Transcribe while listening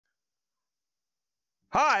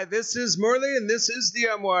Hi, this is Morley and this is the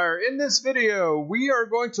M-Wire. In this video, we are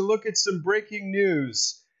going to look at some breaking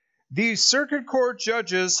news. The circuit court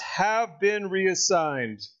judges have been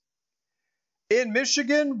reassigned. In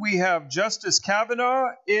Michigan, we have Justice Kavanaugh.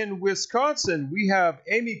 In Wisconsin, we have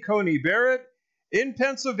Amy Coney Barrett. In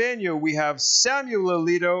Pennsylvania, we have Samuel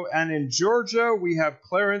Alito. And in Georgia, we have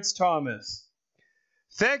Clarence Thomas.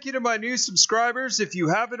 Thank you to my new subscribers. If you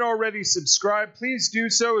haven't already subscribed, please do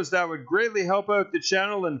so, as that would greatly help out the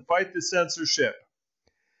channel and fight the censorship.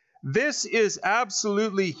 This is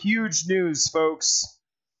absolutely huge news, folks.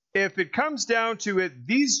 If it comes down to it,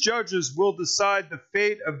 these judges will decide the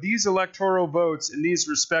fate of these electoral votes in these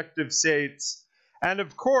respective states. And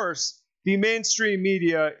of course, the mainstream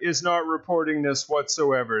media is not reporting this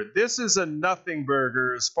whatsoever. This is a nothing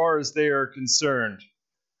burger as far as they are concerned.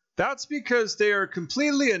 That's because they are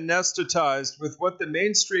completely anesthetized with what the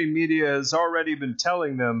mainstream media has already been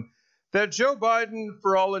telling them, that Joe Biden,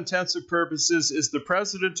 for all intents and purposes, is the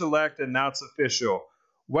president-elect and that's official.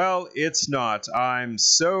 Well, it's not. I'm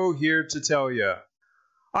so here to tell you.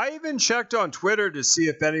 I even checked on Twitter to see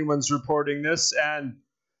if anyone's reporting this, and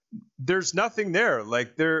there's nothing there.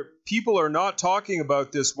 People are not talking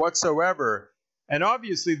about this whatsoever. And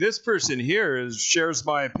obviously this person here shares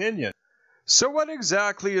my opinion. So what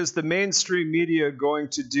exactly is the mainstream media going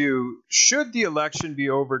to do should the election be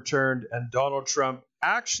overturned and Donald Trump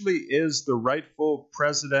actually is the rightful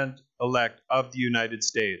president-elect of the United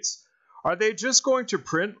States? Are they just going to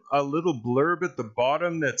print a little blurb at the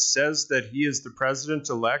bottom that says that he is the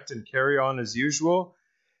president-elect and carry on as usual?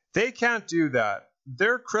 They can't do that.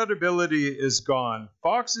 Their credibility is gone.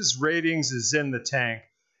 Fox's ratings is in the tank.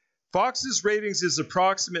 Fox's ratings is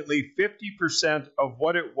approximately 50% of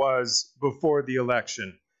what it was before the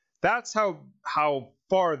election. That's how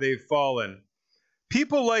far they've fallen.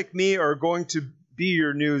 People like me are going to be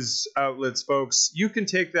your news outlets, folks. You can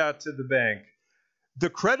take that to the bank. The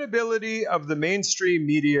credibility of the mainstream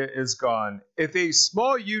media is gone. If a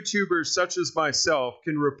small YouTuber such as myself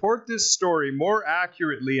can report this story more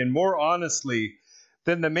accurately and more honestly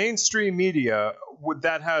than the mainstream media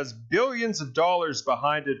that has billions of dollars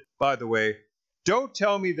behind it, by the way, don't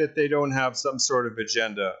tell me that they don't have some sort of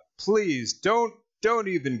agenda. Please, don't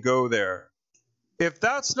even go there. If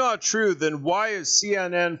that's not true, then why is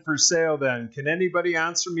CNN for sale then? Can anybody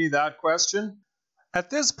answer me that question?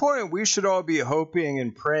 At this point, we should all be hoping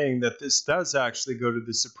and praying that this does actually go to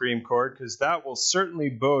the Supreme Court, because that will certainly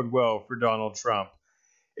bode well for Donald Trump.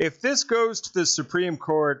 If this goes to the Supreme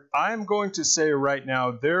Court, I'm going to say right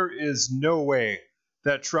now, there is no way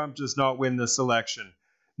that Trump does not win this election.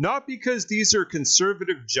 Not because these are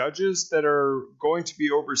conservative judges that are going to be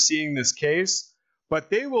overseeing this case, but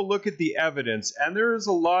they will look at the evidence, and there is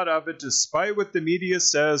a lot of it, despite what the media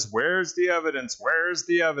says. Where's the evidence? Where's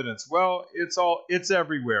the evidence? Well, it's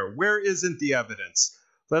everywhere. Where isn't the evidence?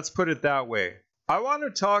 Let's put it that way. I want to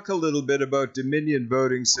talk a little bit about Dominion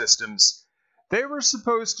voting systems. They were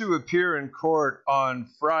supposed to appear in court on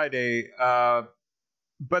Friday,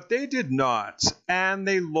 but they did not, and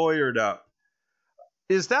they lawyered up.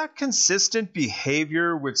 Is that consistent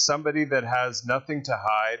behavior with somebody that has nothing to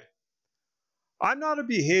hide? I'm not a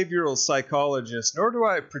behavioral psychologist, nor do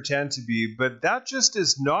I pretend to be, but that just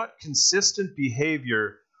is not consistent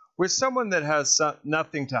behavior with someone that has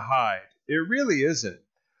nothing to hide. It really isn't.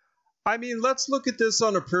 I mean, let's look at this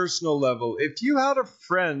on a personal level. If you had a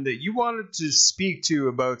friend that you wanted to speak to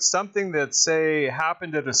about something that, say,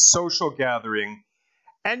 happened at a social gathering,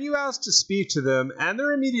 and you asked to speak to them, and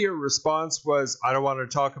their immediate response was, I don't want to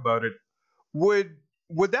talk about it, would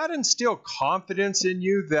that instill confidence in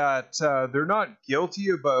you that they're not guilty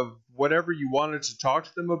of whatever you wanted to talk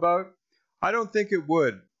to them about? I don't think it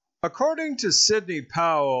would. According to Sidney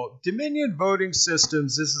Powell, Dominion Voting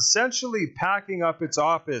Systems is essentially packing up its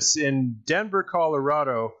office in Denver,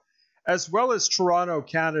 Colorado, as well as Toronto,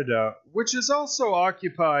 Canada, which has also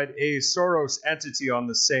occupied a Soros entity on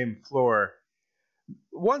the same floor.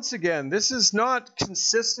 Once again, this is not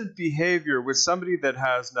consistent behavior with somebody that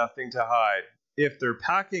has nothing to hide if they're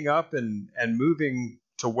packing up and moving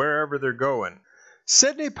to wherever they're going.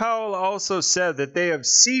 Sidney Powell also said that they have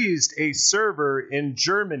seized a server in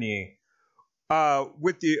Germany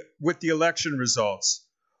with the election results.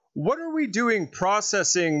 What are we doing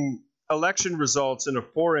processing election results in a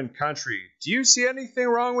foreign country? Do you see anything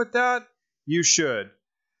wrong with that? You should.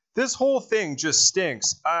 This whole thing just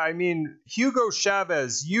stinks. I mean, Hugo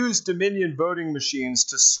Chavez used Dominion voting machines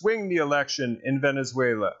to swing the election in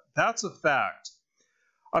Venezuela. That's a fact.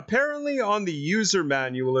 Apparently on the user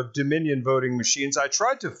manual of Dominion voting machines, I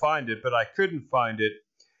tried to find it, but I couldn't find it.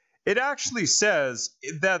 It actually says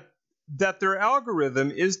that that their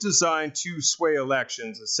algorithm is designed to sway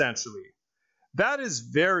elections, essentially. That is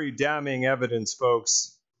very damning evidence,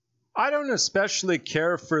 folks. I don't especially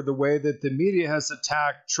care for the way that the media has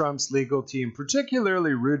attacked Trump's legal team,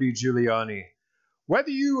 particularly Rudy Giuliani.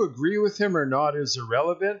 Whether you agree with him or not is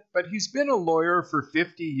irrelevant, but he's been a lawyer for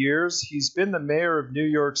 50 years, he's been the mayor of New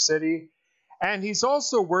York City, and he's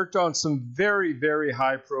also worked on some very, very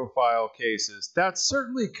high-profile cases. That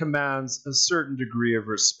certainly commands a certain degree of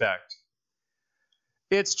respect.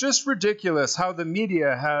 It's just ridiculous how the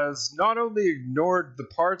media has not only ignored the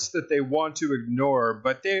parts that they want to ignore,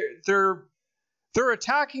 but they're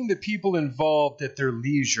attacking the people involved at their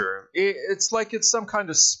leisure. It's like it's some kind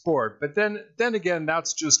of sport, but then again,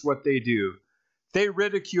 that's just what they do. They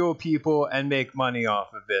ridicule people and make money off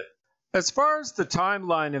of it. As far as the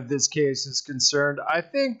timeline of this case is concerned, I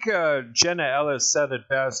think Jenna Ellis said it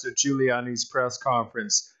best at Giuliani's press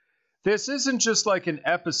conference. This isn't just like an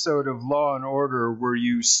episode of Law and Order where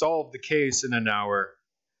you solve the case in an hour.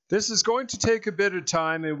 This is going to take a bit of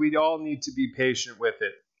time, and we all need to be patient with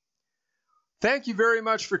it. Thank you very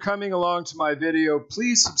much for coming along to my video.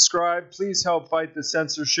 Please subscribe. Please help fight the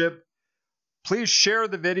censorship. Please share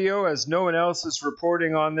the video as no one else is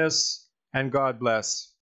reporting on this, and God bless.